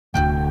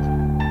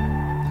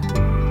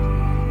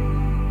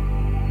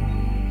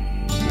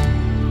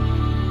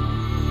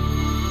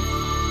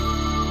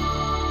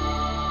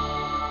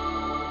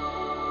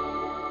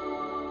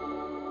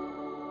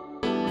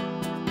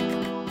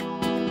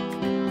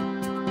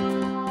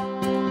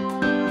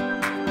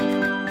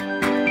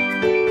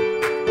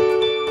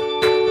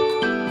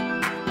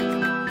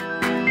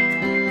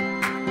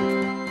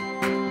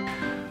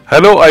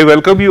Hello, I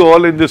welcome you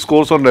all in this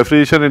course on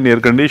refrigeration and air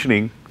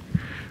conditioning.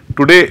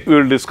 Today we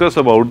will discuss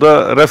about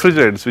the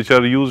refrigerants which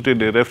are used in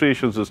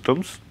refrigeration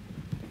systems.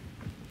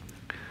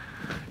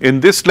 In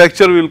this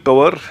lecture we will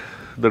cover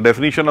the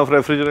definition of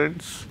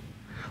refrigerants,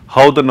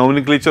 how the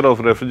nomenclature of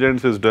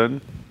refrigerants is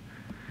done,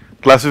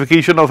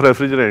 classification of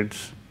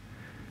refrigerants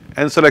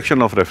and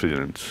selection of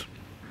refrigerants.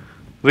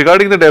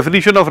 Regarding the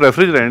definition of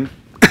refrigerant,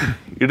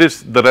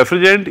 the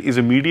refrigerant is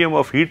a medium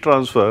of heat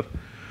transfer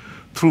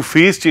through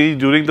phase change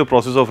during the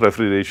process of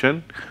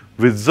refrigeration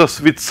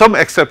with some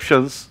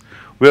exceptions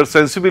where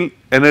sensible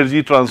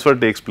energy transfer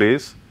takes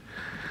place.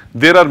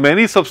 There are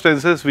many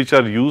substances which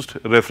are used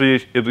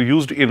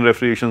in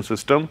refrigeration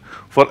system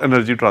for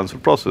energy transfer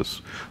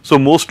process. So,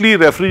 mostly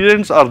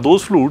refrigerants are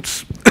those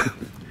fluids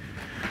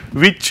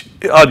which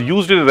are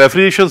used in a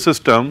refrigeration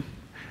system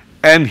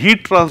and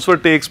heat transfer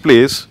takes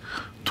place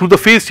through the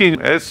phase change.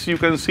 As you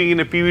can see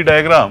in a PV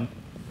diagram,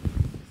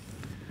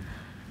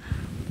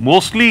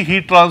 mostly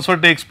heat transfer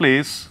takes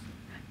place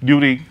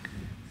during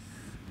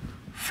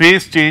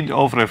phase change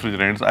of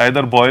refrigerants,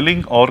 either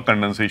boiling or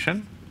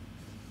condensation.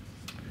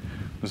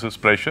 This is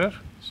pressure.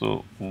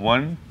 So,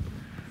 1,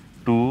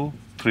 2,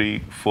 3,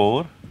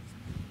 4.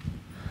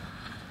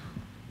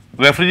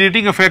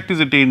 Refrigerating effect is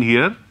attained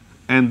here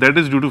and that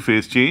is due to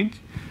phase change.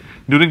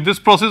 During this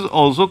process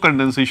also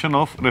condensation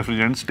of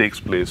refrigerants takes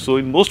place. So,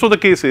 in most of the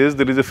cases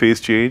there is a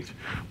phase change,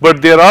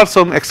 but there are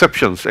some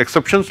exceptions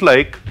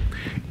like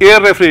air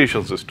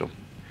refrigeration system.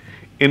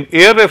 In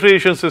air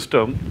refrigeration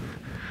system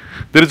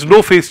there is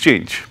no phase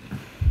change,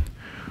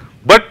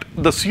 but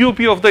the COP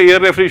of the air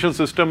refrigeration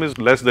system is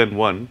less than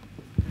 1.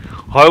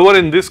 However,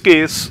 in this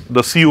case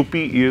the COP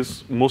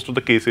is, most of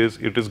the cases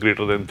it is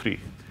greater than 3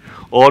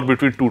 or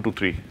between 2 to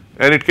 3,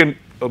 and it can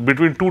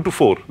between 2 to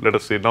 4, let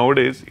us say.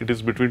 Nowadays it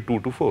is between 2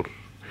 to 4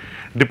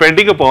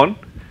 depending upon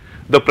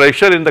the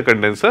pressure in the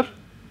condenser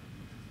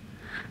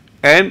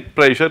and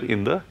pressure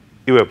in the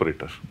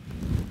evaporator.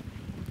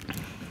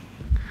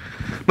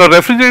 Now,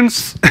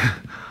 refrigerants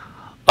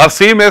are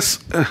same as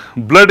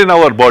blood in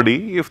our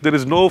body. If there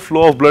is no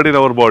flow of blood in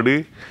our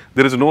body,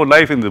 there is no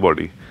life in the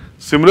body.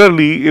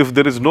 Similarly, if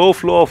there is no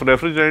flow of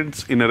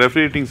refrigerants in a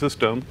refrigerating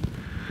system,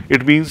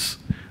 it means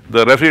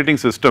the refrigerating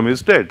system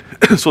is dead.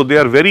 So, they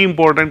are very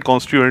important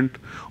constituent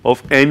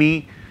of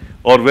any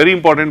or very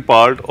important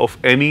part of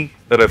any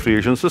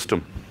refrigeration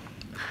system.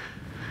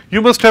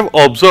 You must have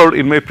observed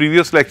in my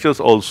previous lectures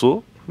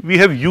also, we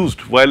have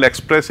used, while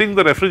expressing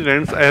the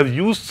refrigerants, I have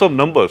used some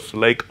numbers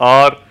like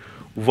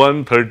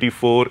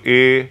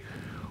R134A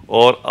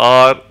or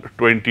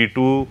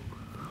R22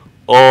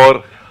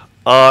 or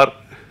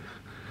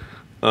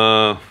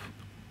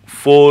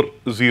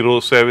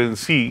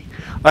R407C.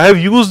 I have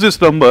used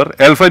this number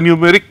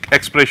alphanumeric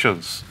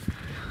expressions.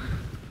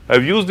 I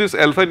have used this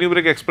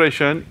alphanumeric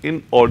expression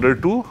in order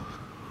to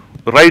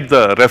write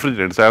the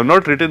refrigerants. I have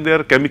not written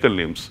their chemical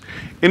names.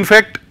 In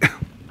fact,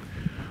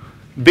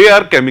 they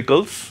are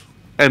chemicals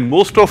and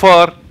most of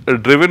are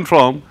driven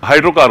from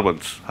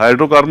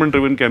hydrocarbon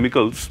driven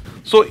chemicals.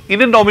 So,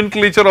 in a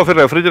nomenclature of a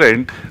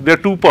refrigerant, there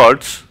are two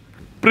parts,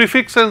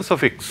 prefix and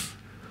suffix,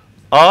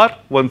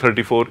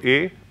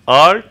 R134A,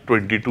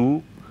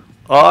 R22,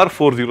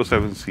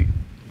 R407C.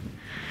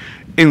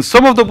 In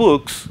some of the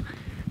books,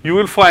 you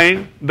will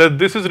find that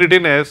this is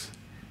written as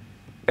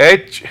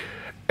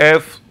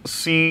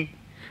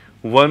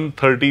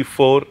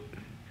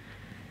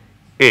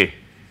HFC134A.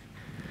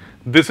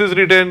 This is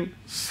written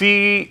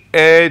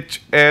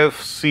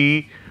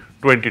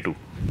CHFC22.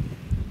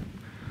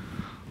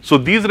 So,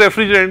 these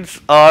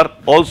refrigerants are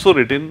also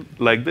written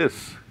like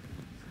this.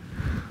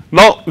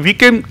 Now, we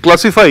can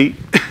classify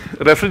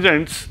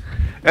refrigerants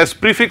as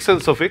prefix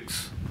and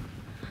suffix.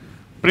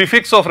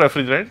 Prefix of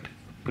refrigerant,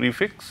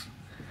 prefix,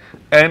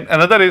 and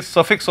another is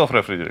suffix of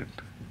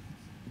refrigerant.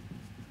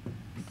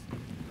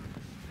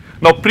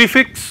 Now,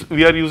 prefix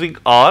we are using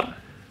R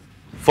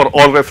for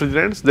all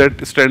refrigerants,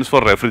 that stands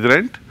for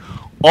refrigerant,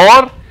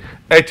 or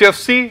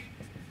HFC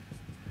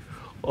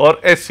or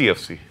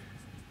SCFC.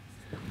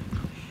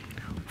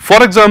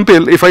 For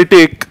example, if I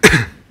take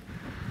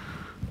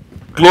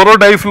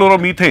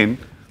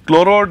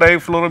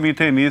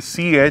chlorodifluoromethane is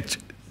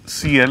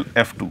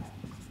CHClF2.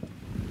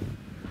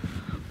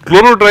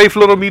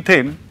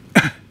 Chlorodifluoromethane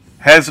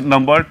has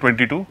number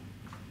 22,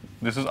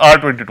 this is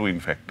R22 in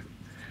fact.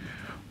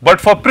 But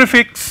for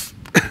prefix,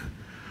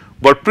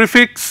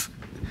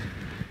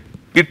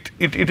 it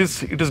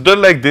is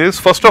done like this.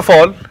 First of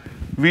all,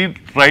 we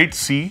write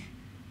C,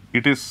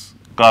 it is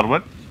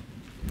carbon.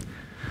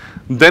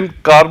 Then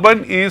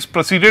carbon is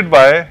preceded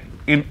by,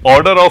 in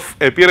order of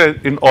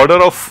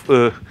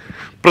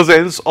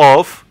presence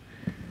of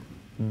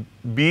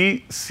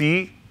B,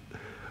 C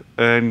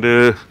and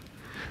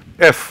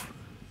F.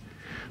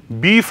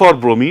 B for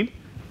bromine,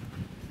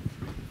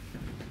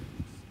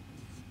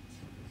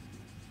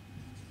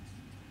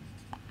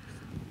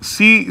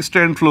 C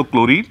stands for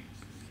chlorine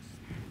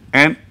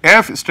and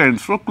F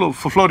stands for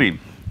fluorine.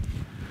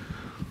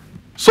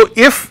 So,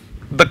 if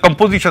the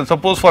composition,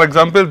 suppose for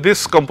example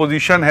this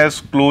composition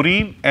has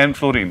chlorine and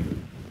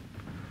fluorine.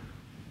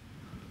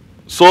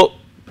 So,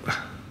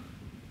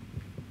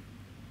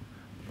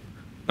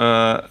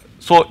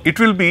 so it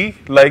will be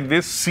like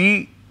this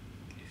C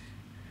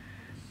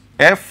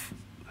F,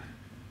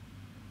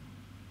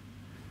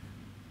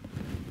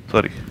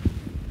 sorry,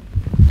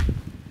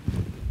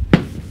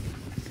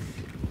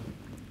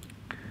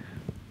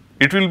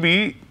 it will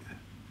be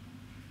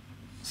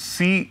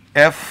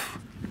CF,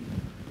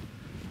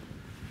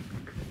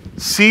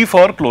 C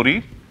for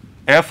chlorine,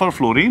 F for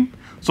fluorine.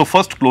 So,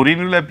 first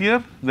chlorine will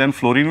appear, then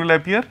fluorine will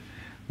appear,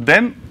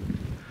 then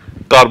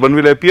carbon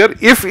will appear.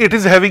 If it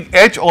is having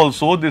H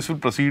also, this will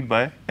proceed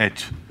by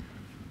H.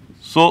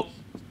 So,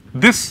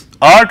 this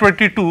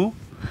R22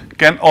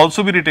 can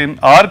also be written,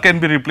 R can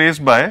be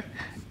replaced by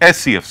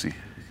SCFC.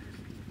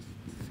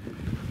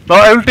 Now,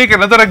 I will take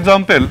another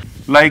example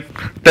like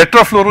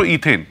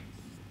tetrafluoroethane,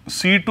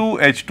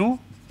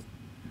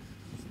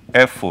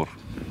 C2H2F4.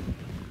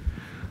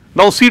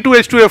 Now,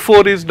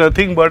 C2H2F4 is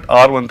nothing but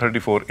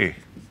R134A.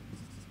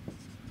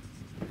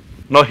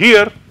 Now,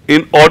 here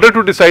in order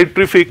to decide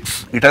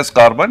prefix, it has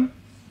carbon,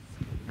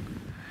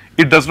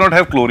 it does not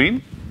have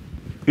chlorine,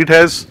 it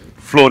has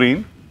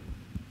fluorine,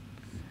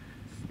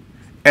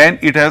 and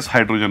it has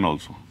hydrogen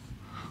also.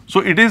 So,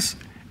 it is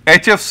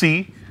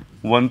HFC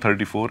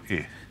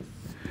 134A.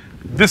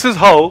 This is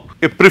how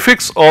a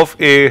prefix of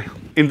a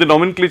in the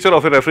nomenclature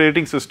of a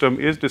refrigerating system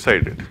is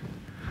decided.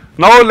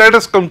 Now, let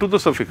us come to the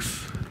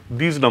suffix,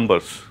 these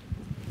numbers.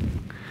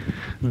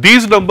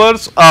 These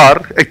numbers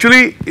are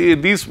actually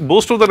these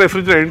most of the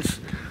refrigerants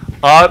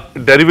are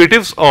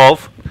derivatives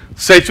of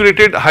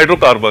saturated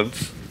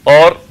hydrocarbons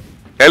or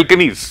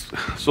alkanes.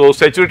 So,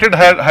 saturated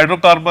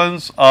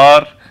hydrocarbons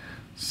are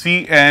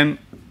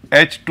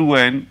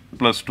CnH2n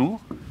plus 2.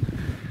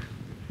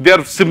 They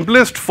are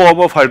simplest form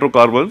of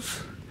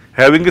hydrocarbons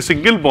having a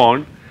single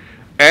bond,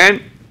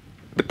 and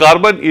the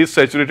carbon is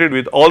saturated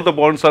with, all the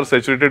bonds are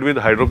saturated with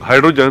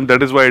hydrogen,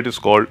 that is why it is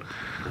called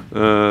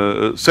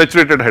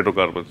saturated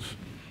hydrocarbons.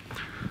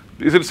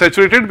 Is it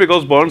saturated?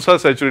 Because bonds are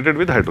saturated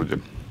with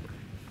hydrogen.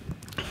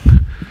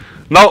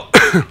 Now,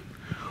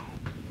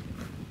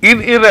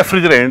 in a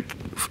refrigerant,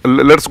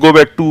 let us go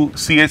back to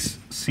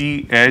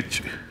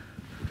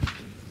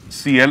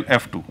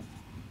CHClF2.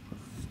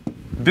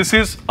 This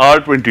is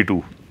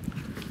R22.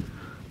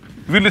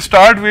 We will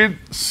start with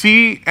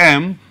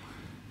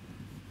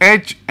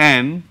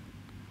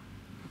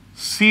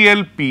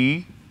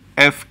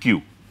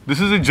CmHnClPFQ. This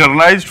is a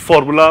generalized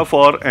formula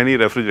for any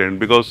refrigerant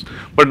because,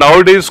 but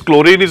nowadays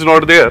chlorine is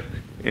not there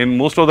in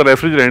most of the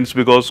refrigerants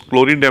because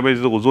chlorine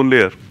damages the ozone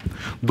layer.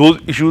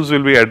 Those issues we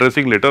will be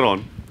addressing later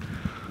on.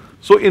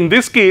 So, in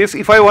this case,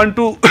 if I want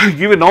to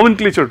give a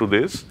nomenclature to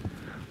this,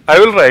 I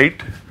will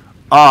write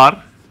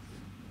R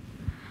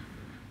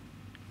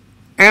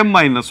M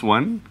minus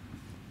 1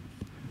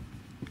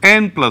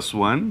 N plus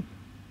 1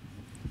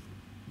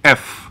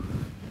 F.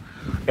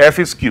 F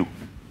is Q,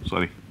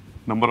 sorry,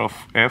 number of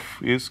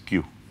F is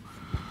Q.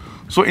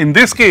 So, in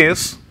this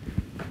case,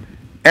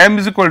 M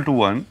is equal to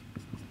 1,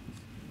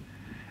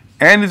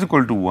 N is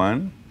equal to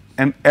 1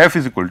 and F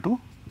is equal to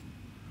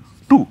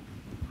 2.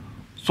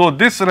 So,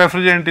 this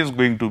refrigerant is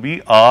going to be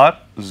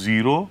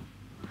R0,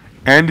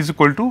 N is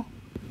equal to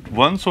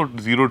 1, so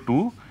 0,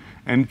 2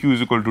 and Q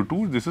is equal to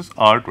 2, this is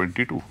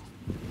R22.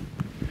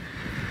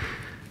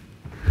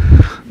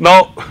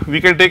 Now,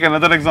 we can take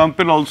another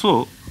example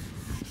also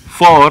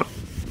for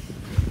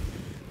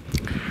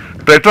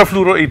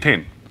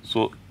tetrafluoroethane.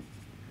 So,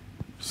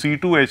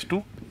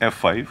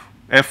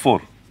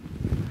 C2H2F4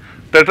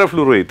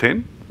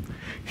 tetrafluoroethane.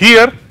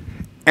 Here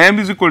M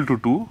is equal to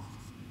 2,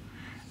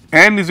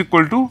 N is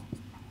equal to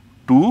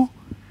 2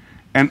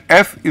 and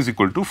F is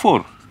equal to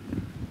 4.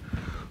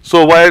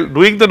 So, while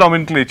doing the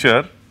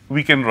nomenclature,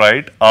 we can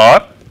write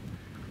R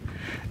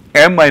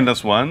M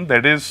minus 1,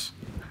 that is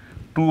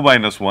 2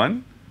 minus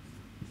 1,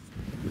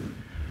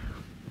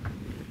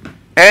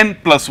 N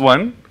plus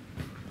 1,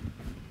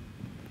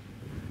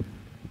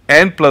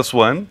 N plus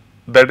 1,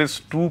 that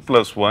is 2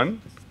 plus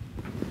 1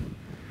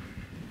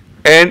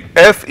 and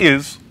F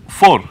is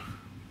 4.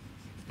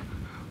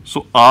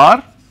 So,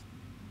 R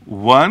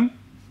 1,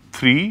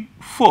 3,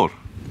 4.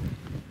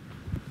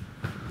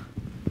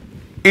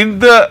 In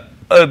the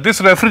this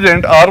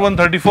refrigerant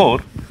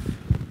R134,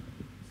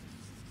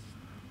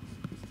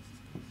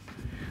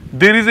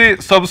 there is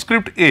a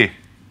subscript A.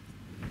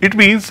 It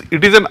means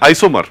it is an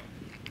isomer.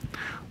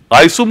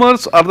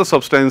 Isomers are the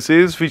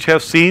substances which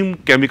have same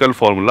chemical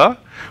formula,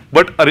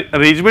 but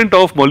arrangement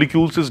of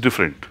molecules is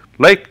different.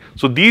 Like,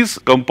 so these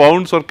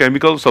compounds or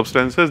chemical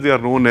substances, they are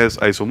known as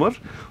isomer.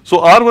 So,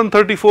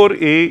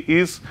 R134A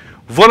is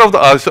one of the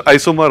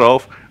isomer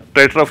of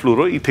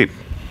tetrafluoroethane.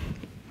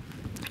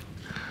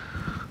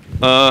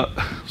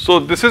 So,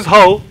 this is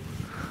how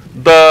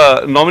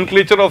the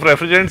nomenclature of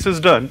refrigerants is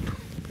done.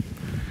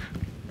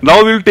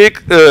 Now, we will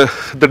take the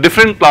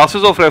different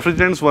classes of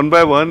refrigerants one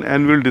by one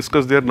and we will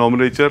discuss their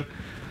nomenclature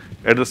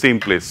at the same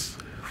place.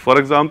 For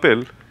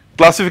example,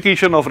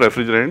 classification of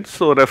refrigerants.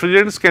 So,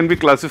 refrigerants can be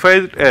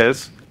classified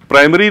as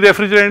primary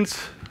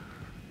refrigerants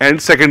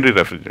and secondary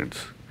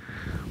refrigerants.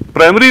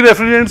 Primary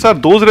refrigerants are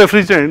those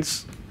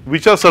refrigerants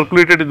which are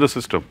circulated in the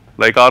system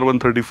like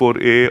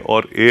R134A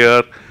or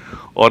air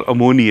or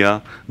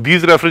ammonia,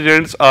 these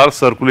refrigerants are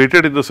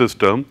circulated in the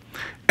system.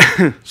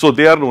 So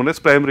they are known as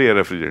primary air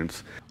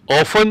refrigerants.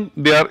 Often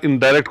they are in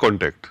direct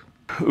contact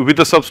with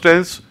the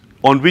substance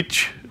on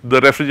which the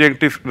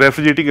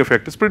refrigerating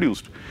effect is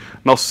produced.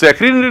 Now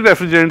secondary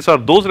refrigerants are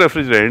those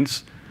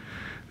refrigerants,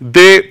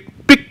 they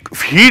pick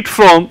heat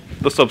from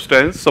the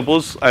substance.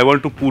 Suppose I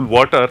want to cool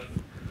water,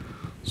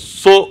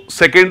 so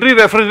secondary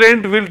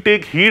refrigerant will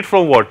take heat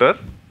from water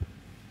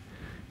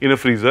in a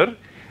freezer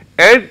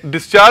and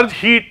discharge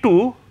heat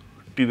to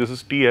this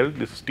is TL,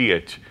 this is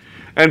TH,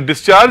 and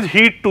discharge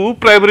heat to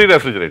primary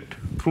refrigerant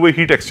through a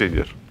heat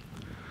exchanger.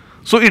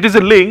 So it is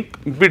a link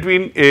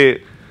between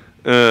a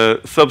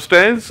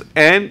substance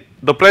and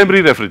the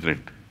primary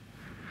refrigerant.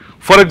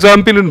 For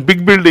example, in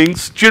big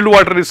buildings, chilled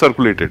water is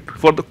circulated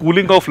for the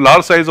cooling of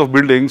large size of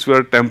buildings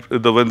where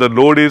when the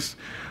load is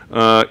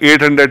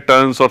 800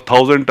 tons or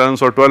 1000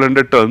 tons or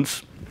 1200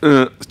 tons,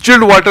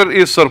 chilled water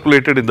is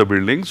circulated in the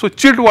building. So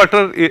chilled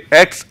water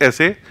acts as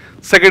a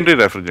secondary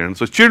refrigerant.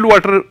 So chilled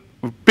water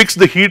picks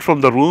the heat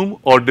from the room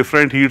or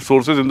different heat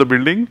sources in the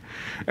building,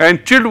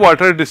 and chilled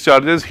water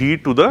discharges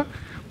heat to the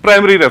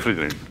primary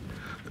refrigerant.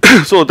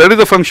 So that is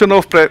the function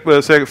of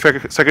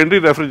secondary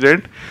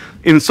refrigerant.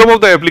 In some of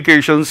the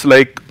applications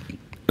like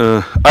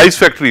ice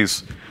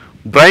factories,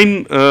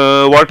 brine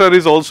water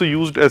is also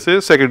used as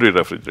a secondary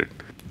refrigerant.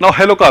 Now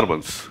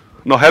halocarbons.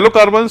 Now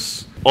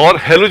halocarbons or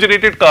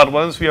halogenated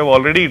carbons we have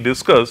already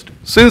discussed.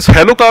 Since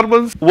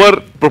halocarbons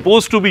were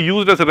proposed to be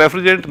used as a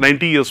refrigerant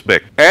 90 years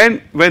back,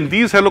 and when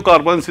these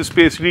halocarbons,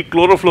 especially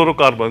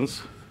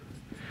chlorofluorocarbons,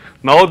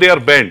 now they are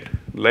banned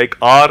like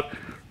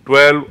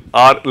R12,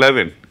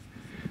 R11.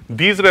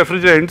 These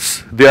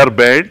refrigerants, they are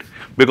banned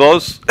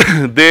because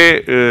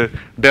they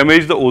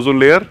damage the ozone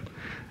layer.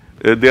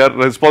 They are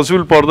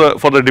responsible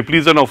for the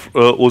depletion of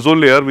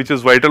ozone layer, which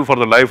is vital for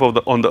the life of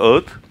on the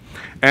earth,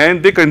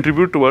 and they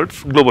contribute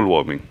towards global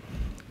warming.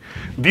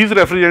 These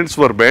refrigerants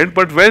were banned,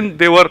 but when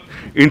they were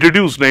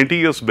introduced 90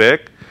 years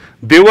back,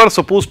 they were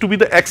supposed to be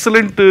the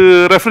excellent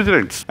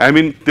refrigerants. I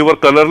mean, they were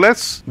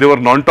colorless, they were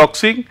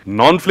non-toxic,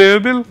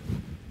 non-flammable,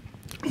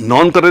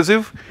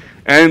 non-corrosive,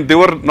 and they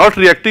were not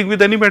reacting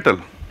with any metal.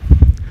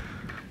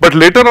 But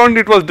later on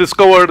it was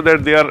discovered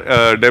that they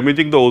are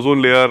damaging the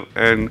ozone layer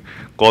and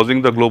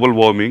causing the global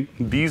warming.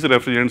 These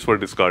refrigerants were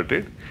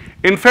discarded.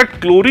 In fact,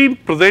 chlorine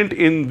present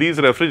in these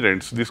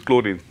refrigerants, this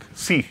chlorine,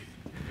 C,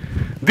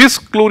 this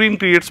chlorine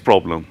creates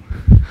problem.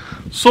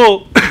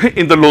 So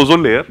in the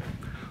ozone layer,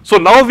 so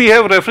now we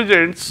have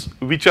refrigerants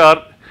which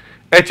are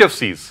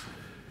HFCs,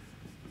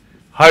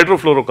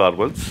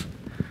 hydrofluorocarbons.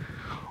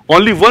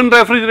 Only one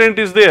refrigerant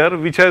is there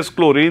which has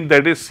chlorine,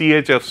 that is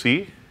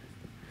CHFC.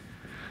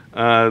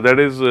 That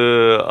is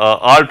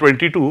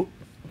R22,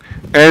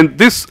 and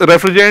this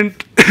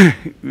refrigerant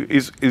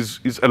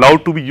is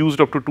allowed to be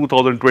used up to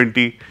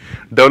 2020.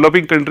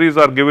 Developing countries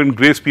are given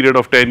grace period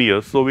of 10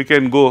 years, so we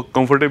can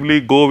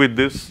comfortably go with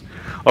this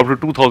up to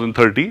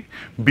 2030,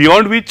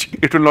 beyond which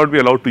it will not be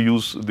allowed to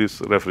use this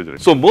refrigerant.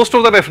 So most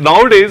of the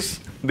nowadays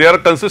there are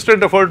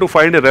consistent effort to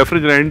find a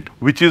refrigerant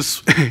which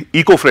is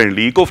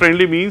eco-friendly.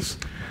 Eco-friendly means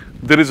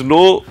there is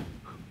no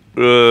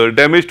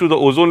damage to the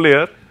ozone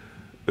layer.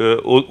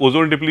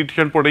 Ozone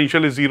depletion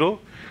potential is 0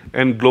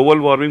 and global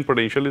warming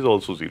potential is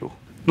also 0.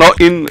 Now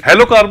in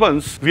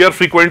halocarbons we are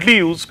frequently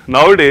used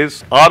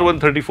nowadays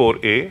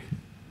R134A.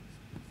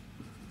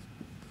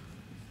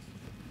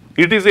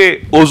 It is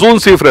a ozone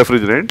safe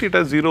refrigerant, it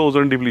has 0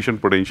 ozone depletion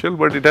potential,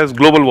 but it has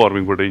global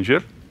warming potential.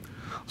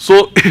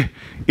 So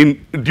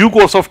in due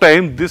course of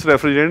time this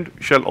refrigerant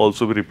shall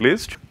also be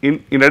replaced.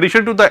 In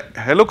addition to the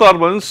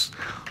halocarbons,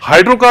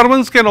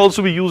 hydrocarbons can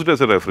also be used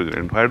as a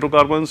refrigerant.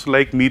 Hydrocarbons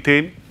like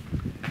methane,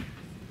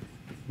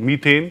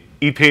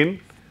 ethane,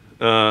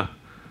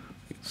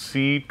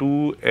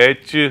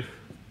 C2H6,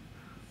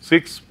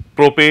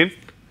 propane,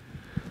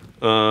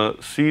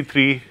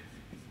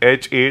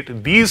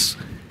 C3H8, these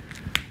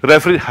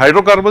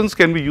hydrocarbons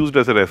can be used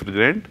as a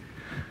refrigerant.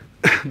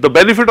 The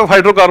benefit of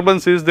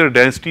hydrocarbons is their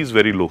density is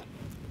very low.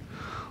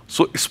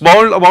 So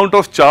small amount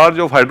of charge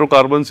of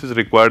hydrocarbons is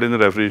required in the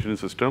refrigeration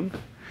system,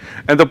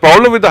 and the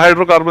problem with the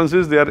hydrocarbons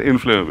is they are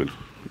inflammable.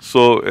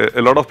 So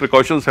a lot of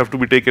precautions have to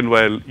be taken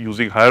while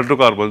using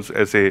hydrocarbons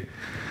as a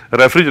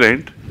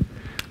refrigerant.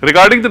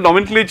 Regarding the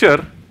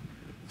nomenclature,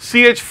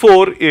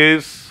 CH4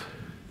 is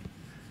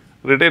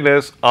written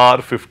as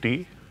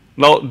R50.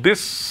 Now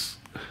this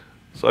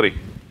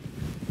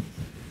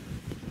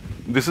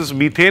is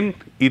methane,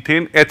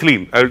 ethane,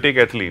 ethylene. I will take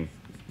ethylene.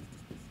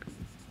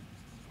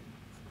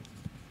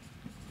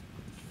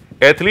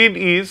 Ethylene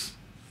is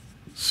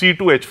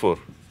C2H4.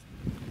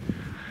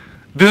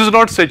 This is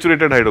not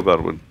saturated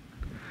hydrocarbon.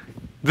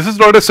 This is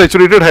not a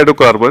saturated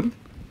hydrocarbon,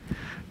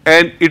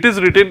 and it is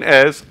written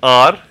as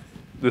R,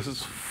 this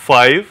is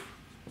 5,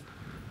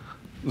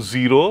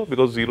 0,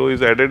 because 0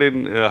 is added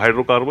in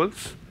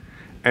hydrocarbons,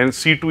 and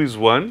C2 is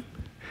 1,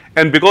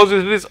 and because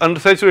it is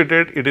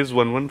unsaturated, it is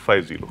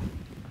 1150.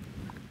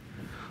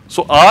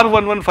 So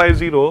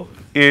R1150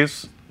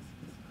 is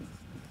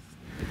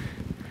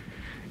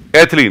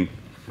ethylene.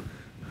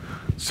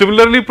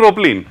 Similarly,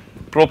 propylene.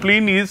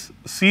 Propylene is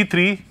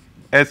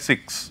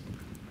C3H6.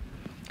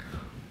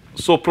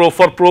 So,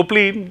 for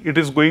propylene it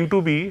is going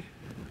to be,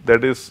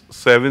 that is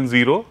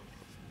 70.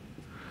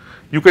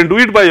 You can do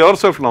it by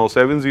yourself now,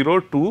 70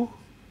 to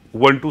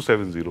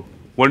 1270.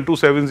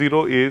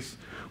 1270 is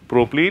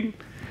propylene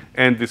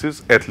and this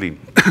is ethylene.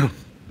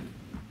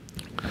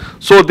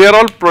 So, they are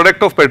all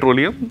product of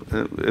petroleum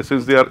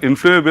since they are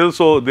inflammable,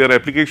 so their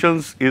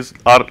applications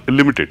are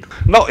limited.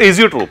 Now,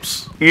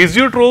 azeotropes.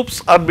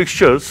 Azeotropes are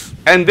mixtures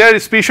and they are a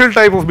special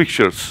type of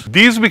mixtures.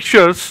 These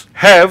mixtures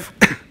have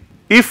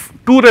if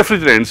two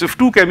refrigerants, if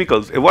two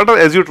chemicals, what are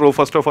azeotrope?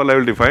 First of all, I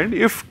will define.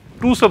 If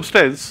two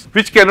substances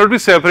which cannot be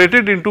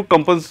separated into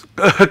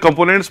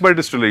components by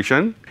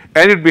distillation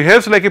and it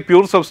behaves like a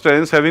pure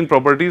substance having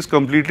properties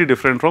completely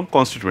different from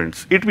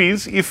constituents. It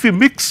means if we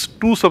mix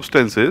two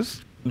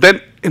substances,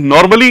 then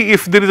normally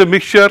if there is a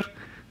mixture,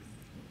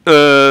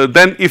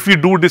 then if we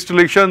do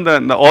distillation,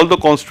 then all the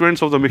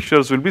constituents of the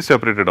mixtures will be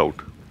separated out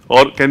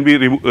or can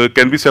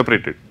be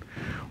separated.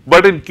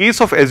 But in case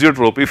of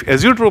azeotrope, if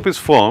azeotrope is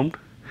formed,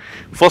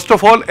 first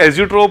of all,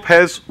 azeotrope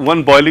has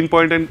one boiling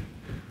point and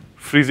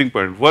freezing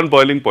point, one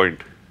boiling point.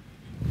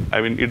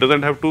 I mean, it does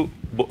not have to,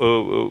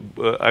 boil,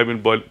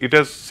 it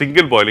has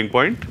single boiling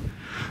point.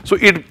 So,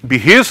 it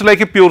behaves like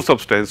a pure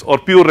substance or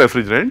pure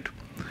refrigerant.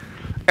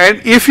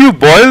 And if you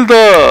boil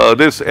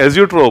this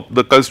azeotrope,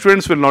 the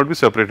constituents will not be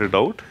separated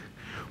out.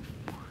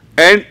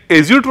 And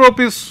azeotrope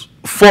is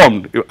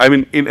formed, I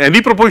mean, in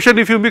any proportion,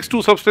 if you mix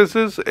two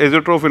substances,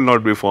 azeotrope will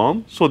not be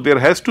formed. So, there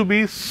has to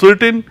be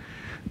certain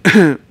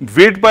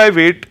weight by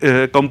weight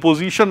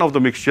composition of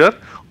the mixture,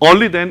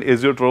 only then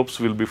azeotropes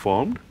will be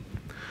formed.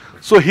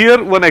 So,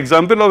 here one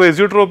example of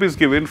azeotrope is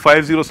given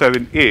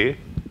 507A.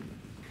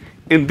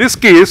 In this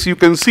case, you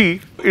can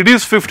see it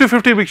is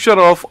 50-50 mixture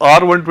of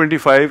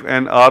R125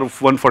 and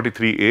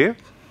R143A.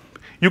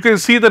 You can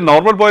see the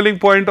normal boiling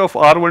point of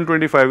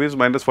R125 is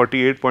minus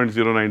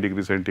 48.09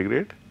 degrees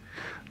centigrade.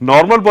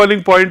 Normal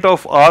boiling point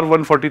of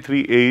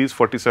R143A is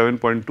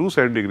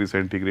 47.27 degrees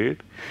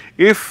centigrade.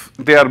 If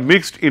they are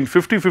mixed in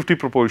 50-50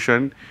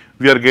 proportion,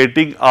 we are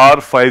getting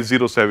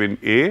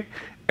R507A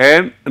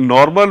and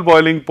normal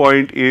boiling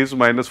point is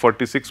minus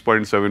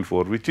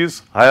 46.74, which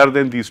is higher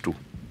than these two.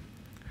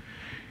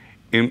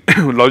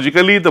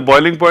 Logically, the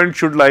boiling point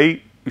should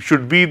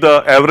be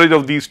the average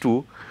of these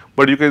two,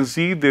 but you can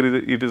see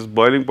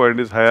boiling point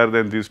is higher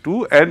than these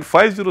two, and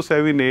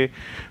 507A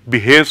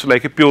behaves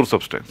like a pure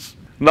substance.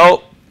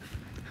 Now,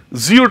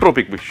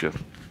 zeotropic mixture.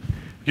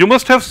 You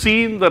must have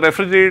seen the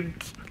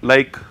refrigerants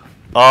like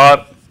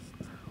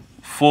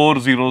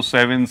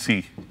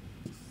R407C.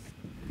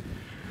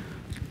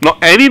 Now,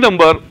 any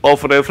number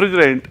of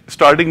refrigerant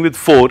starting with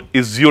 4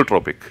 is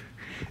zeotropic.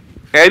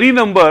 Any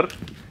number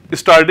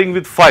starting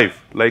with 5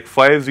 like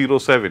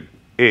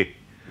 507A.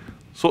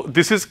 So,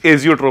 this is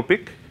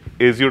azeotropic,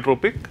 and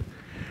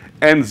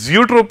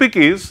zeotropic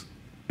is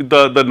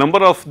the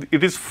number of,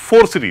 it is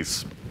 4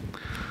 series.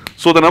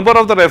 So, the number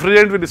of the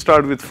refrigerant will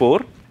start with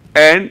 4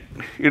 and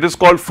it is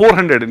called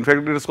 400, in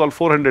fact it is called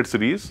 400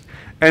 series,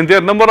 and their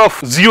number of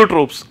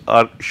zeotropes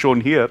are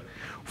shown here: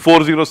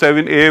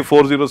 407A,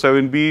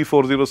 407B,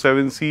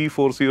 407C,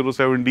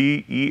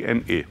 407D, E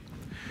and A.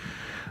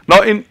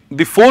 Now, in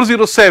the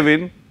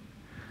 407,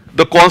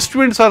 the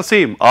constituents are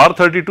same: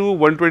 R32,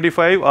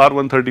 125,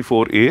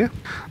 R134A.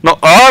 Now,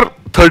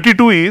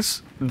 R32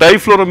 is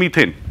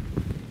difluoromethane.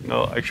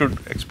 Now, I should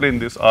explain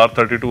this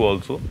R32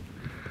 also.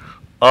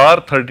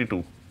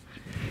 R32,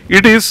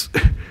 it is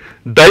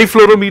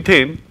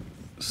difluoromethane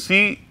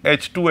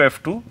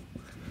CH2F2.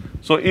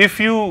 So, if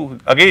you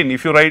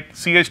write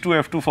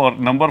CH2F2 for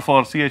number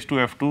for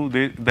CH2F2,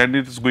 then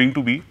it is going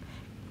to be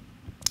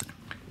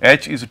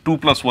H is 2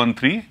 plus 1,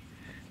 3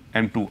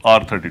 and 2,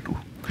 R32.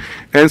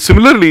 And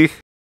similarly,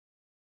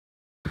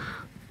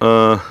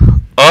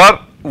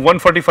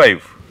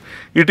 R145,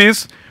 it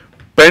is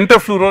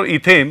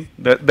pentafluoroethane,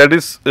 that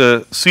is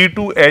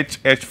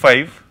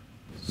C2H5,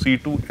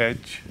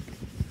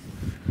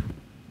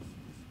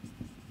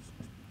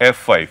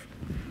 C2H5,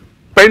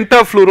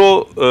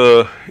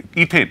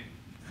 pentafluoroethane.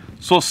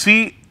 So,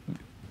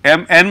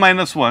 N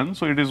minus 1,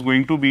 so it is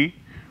going to be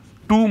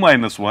 2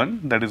 minus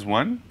 1, that is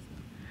 1,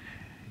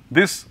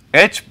 this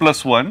H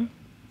plus 1,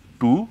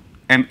 2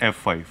 and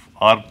F5,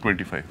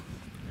 R25.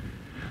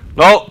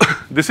 Now,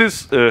 this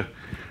is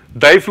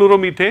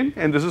difluoromethane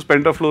and this is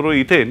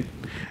pentafluoroethane,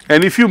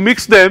 and if you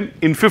mix them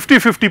in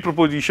 50-50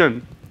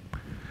 proportion,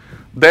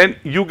 then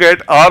you get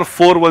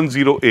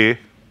R410A.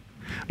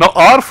 Now,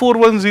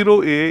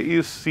 R410A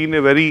is seen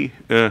a very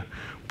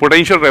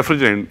potential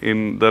refrigerant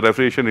in the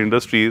refrigeration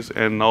industries,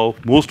 and now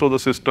most of the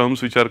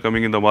systems which are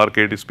coming in the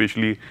market,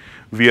 especially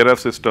VRF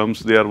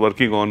systems, they are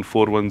working on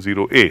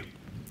 410A.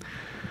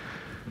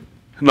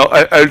 Now,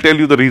 I will tell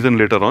you the reason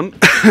later on.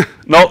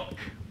 Now,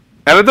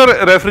 another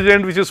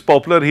refrigerant which is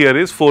popular here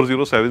is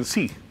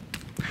 407C,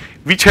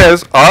 which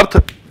has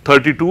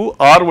R32,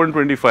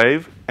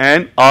 R125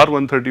 and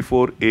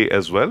R134A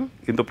as well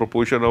in the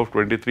proportion of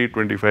 23,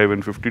 25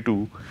 and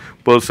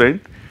 52%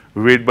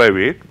 weight by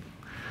weight.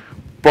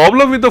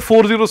 Problem with the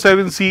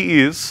 407C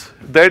is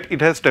that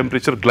it has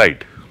temperature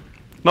glide.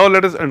 Now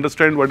let us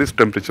understand what is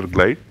temperature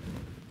glide.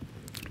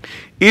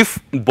 If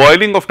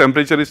boiling of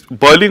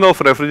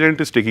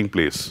refrigerant is taking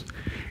place,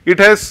 it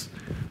has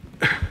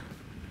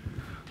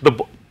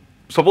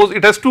suppose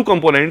it has two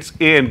components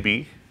A and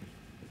B,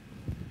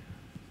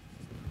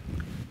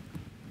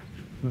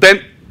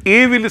 then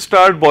A will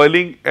start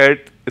boiling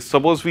at,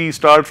 suppose we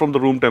start from the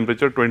room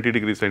temperature 20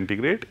 degrees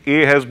centigrade,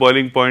 A has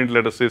boiling point,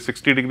 let us say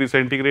 60 degrees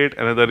centigrade,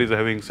 another is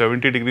having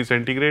 70 degrees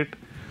centigrade.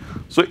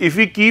 So if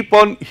we keep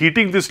on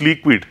heating this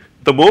liquid,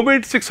 the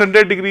moment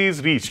 600 degrees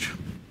is reached,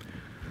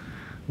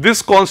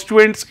 this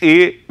constituents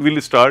A will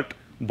start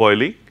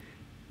boiling,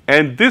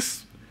 and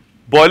this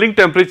boiling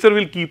temperature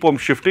will keep on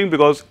shifting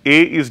because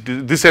A is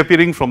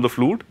disappearing from the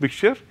fluid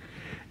mixture,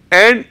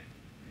 and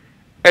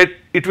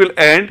it will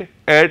end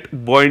at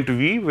point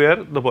V where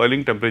the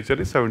boiling temperature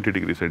is 70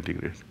 degrees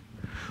centigrade.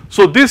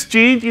 So this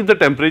change in the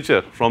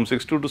temperature from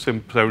 60 to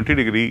 70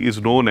 degree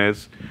is known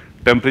as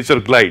temperature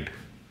glide.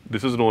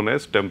 This is known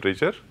as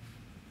temperature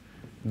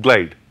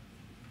glide.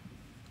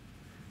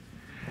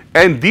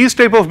 And these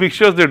type of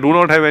mixtures, they do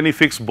not have any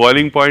fixed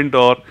boiling point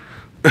or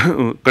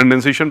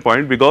condensation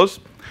point, because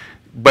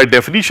by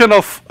definition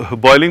of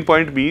boiling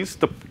point means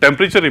the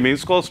temperature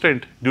remains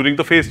constant during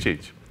the phase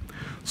change.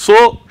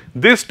 So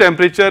this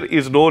temperature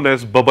is known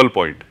as bubble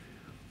point,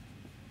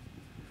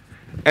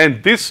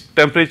 and this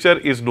temperature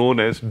is known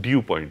as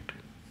dew point,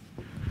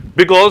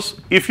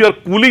 because if you are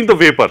cooling the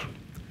vapor,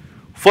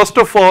 first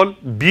of all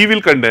B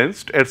will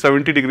condense at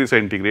 70 degrees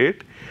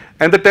centigrade,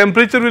 and the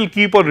temperature will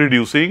keep on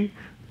reducing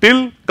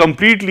till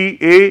completely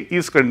A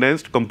is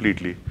condensed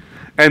completely,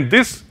 and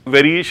this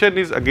variation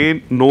is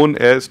again known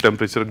as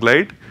temperature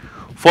glide.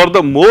 For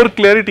the more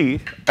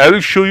clarity, I will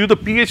show you the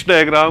pH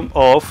diagram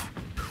of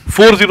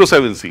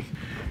 407C.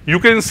 You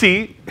can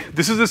see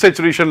this is the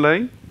saturation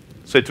line,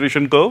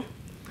 saturation curve.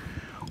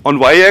 On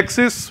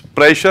y-axis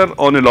pressure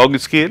on a log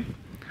scale,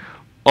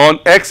 on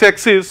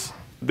x-axis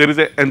there is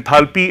a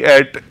enthalpy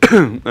at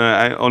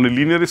on a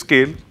linear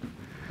scale,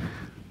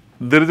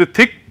 there is a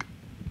thick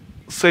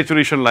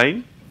saturation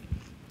line.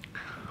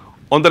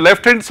 On the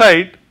left hand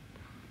side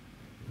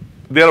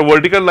there are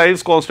vertical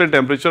lines, constant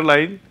temperature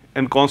line,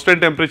 and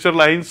constant temperature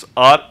lines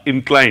are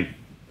inclined,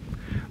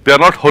 they are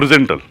not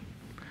horizontal.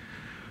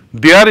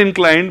 They are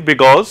inclined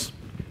because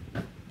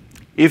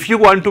if you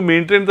want to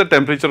maintain the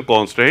temperature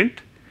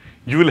constant,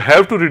 you will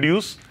have to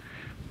reduce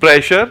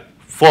pressure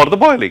for the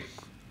boiling,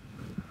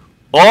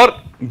 or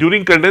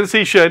during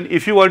condensation,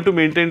 if you want to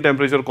maintain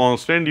temperature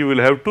constant, you will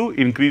have to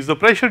increase the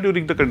pressure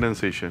during the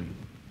condensation.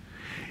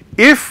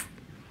 If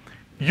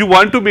you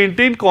want to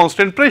maintain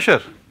constant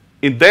pressure,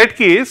 in that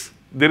case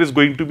there is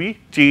going to be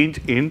change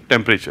in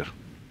temperature.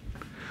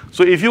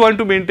 So if you want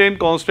to maintain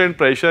constant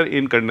pressure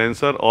in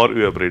condenser or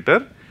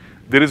evaporator,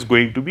 there is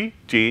going to be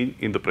change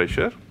in the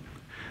pressure.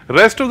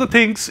 Rest of the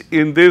things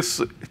in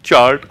this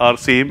chart are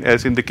same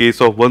as in the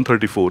case of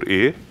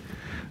 134A.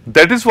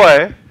 That is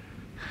why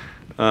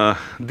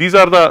these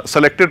are the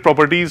selected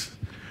properties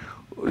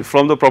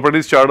from the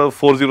properties chart of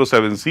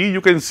 407C.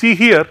 You can see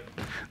here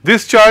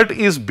this chart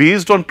is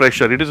based on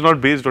pressure, it is not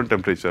based on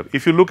temperature.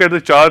 If you look at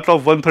the chart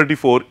of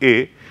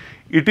 134A,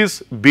 it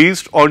is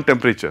based on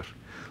temperature.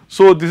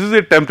 So this is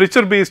a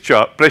temperature based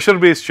chart, pressure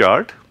based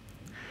chart,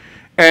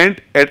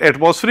 and at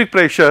atmospheric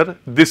pressure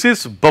this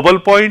is bubble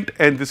point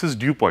and this is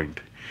dew point.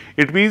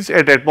 It means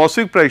at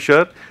atmospheric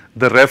pressure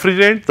the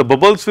refrigerant, the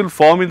bubbles will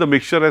form in the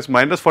mixture as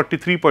minus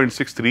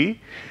 43.63,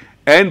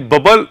 and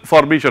bubble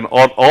formation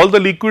or all the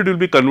liquid will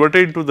be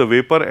converted into the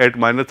vapor at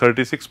minus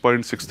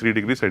 36.63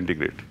 degrees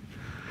centigrade.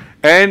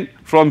 And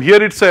from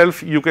here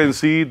itself you can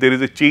see there is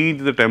a change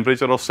in the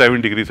temperature of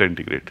 7 degrees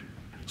centigrade.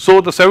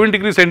 So the 7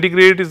 degrees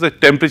centigrade is the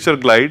temperature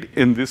glide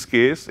in this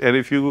case, and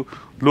if you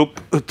look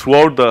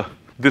throughout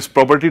this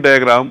property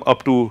diagram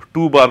up to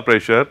 2 bar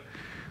pressure,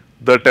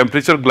 the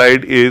temperature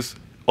glide is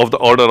of the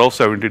order of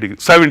 7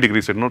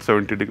 degrees, not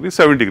 70 degrees,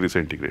 7 degrees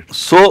centigrade.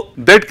 So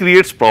that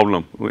creates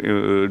problem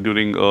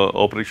during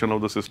operation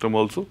of the system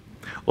also,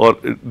 or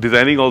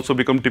designing also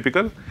become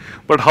typical.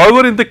 But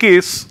however, in the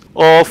case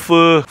of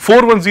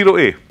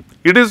 410A,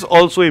 it is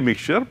also a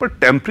mixture,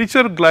 but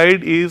temperature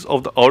glide is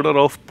of the order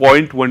of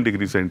 0.1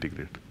 degrees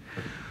centigrade.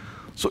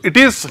 So it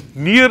is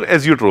near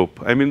azeotrope.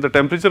 I mean the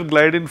temperature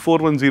glide in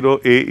 410A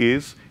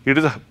is, it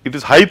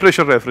is high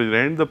pressure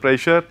refrigerant. The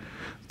pressure,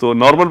 so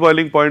normal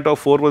boiling point of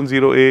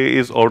 410A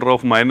is order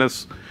of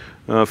minus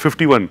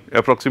 51,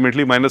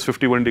 approximately minus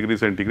 51 degrees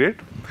centigrade.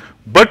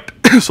 But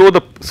so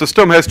the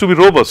system has to be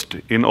robust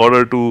in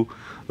order to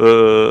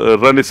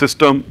run a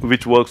system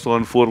which works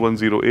on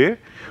 410A.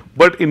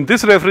 But in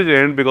this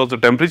refrigerant, because the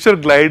temperature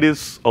glide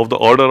is of the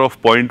order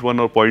of 0.1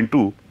 or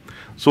 0.2,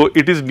 so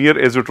it is near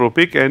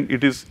azeotropic and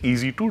it is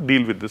easy to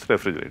deal with this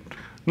refrigerant.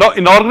 Now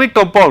inorganic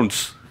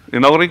compounds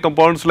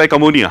like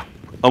ammonia.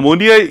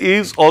 Ammonia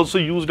is also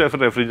used as a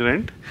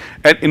refrigerant,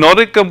 and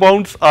inorganic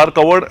compounds are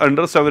covered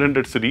under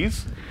 700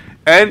 series,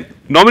 and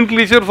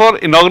nomenclature for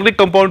inorganic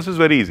compounds is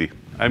very easy.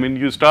 I mean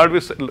you start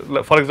with,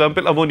 for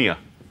example, ammonia.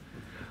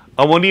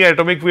 Ammonia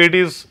atomic weight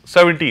is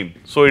 17.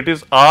 So, it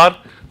is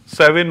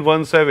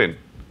R717.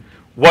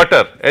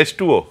 Water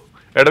H2O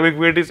atomic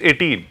weight is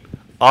 18,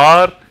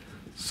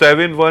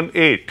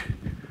 R718.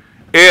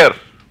 Air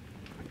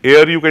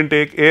you can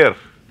take air,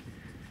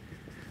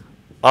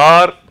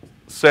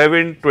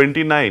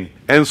 R729,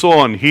 and so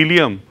on.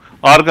 Helium,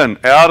 argon,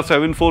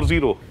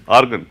 R740,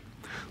 argon.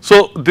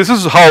 So, this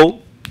is how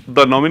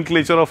the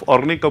nomenclature of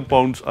organic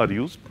compounds are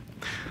used.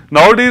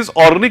 Nowadays,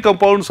 organic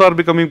compounds are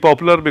becoming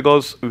popular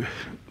because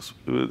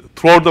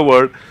throughout the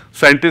world,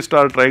 scientists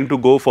are trying to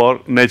go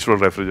for natural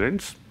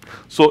refrigerants.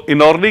 So,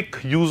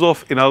 inorganic use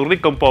of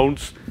inorganic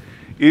compounds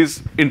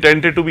is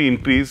intended to be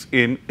increased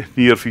in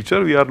near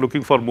future. We are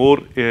looking for more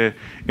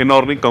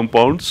inorganic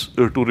compounds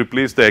to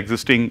replace the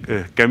existing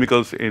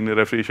chemicals in the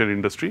refrigeration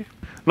industry.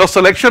 Now,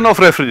 selection of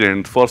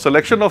refrigerants. For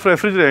selection of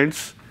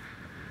refrigerants,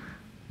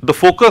 the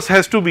focus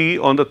has to be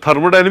on the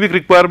thermodynamic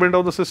requirement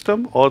of the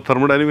system or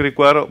thermodynamic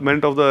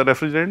requirement of the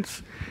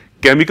refrigerants,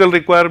 chemical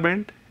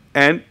requirement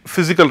and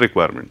physical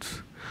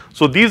requirements.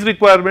 So, these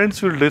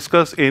requirements we will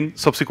discuss in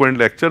subsequent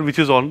lecture which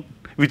is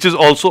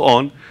also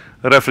on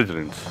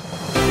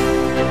refrigerants.